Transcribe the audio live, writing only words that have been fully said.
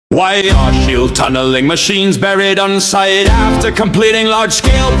Why are shield tunneling machines buried on site after completing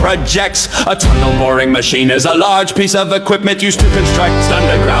large-scale projects? A tunnel boring machine is a large piece of equipment used to construct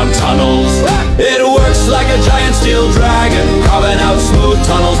underground tunnels. It works like a giant steel dragon, carving out smooth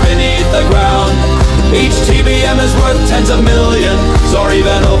tunnels beneath the ground. Each TBM is worth tens of millions, or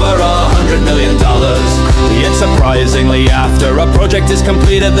even over $100 million. Yet surprisingly, after a project is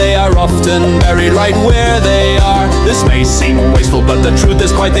completed, they are often buried right where they are. This may seem wasteful, but the truth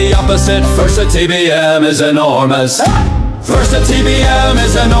is quite the opposite. First, a TBM is enormous. First, a TBM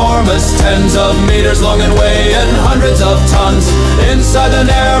is enormous, tens of meters long and weighing hundreds of tons. Inside the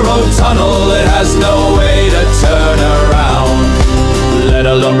narrow tunnel, it has no way to turn around, let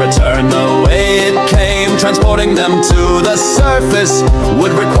alone return the way it came. Transporting them to the surface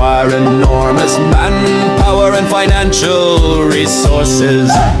would require enormous manpower and financial resources.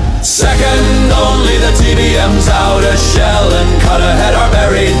 Second, only the TBM's outer shell and cutter head are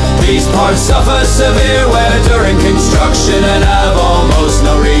buried. These parts suffer severe wear during construction and have almost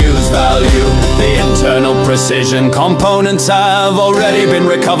no reuse value. The internal precision components have already been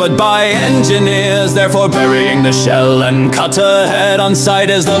recovered by engineers. Therefore, burying the shell and cutter head on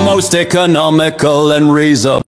site is the most economical and reasonable.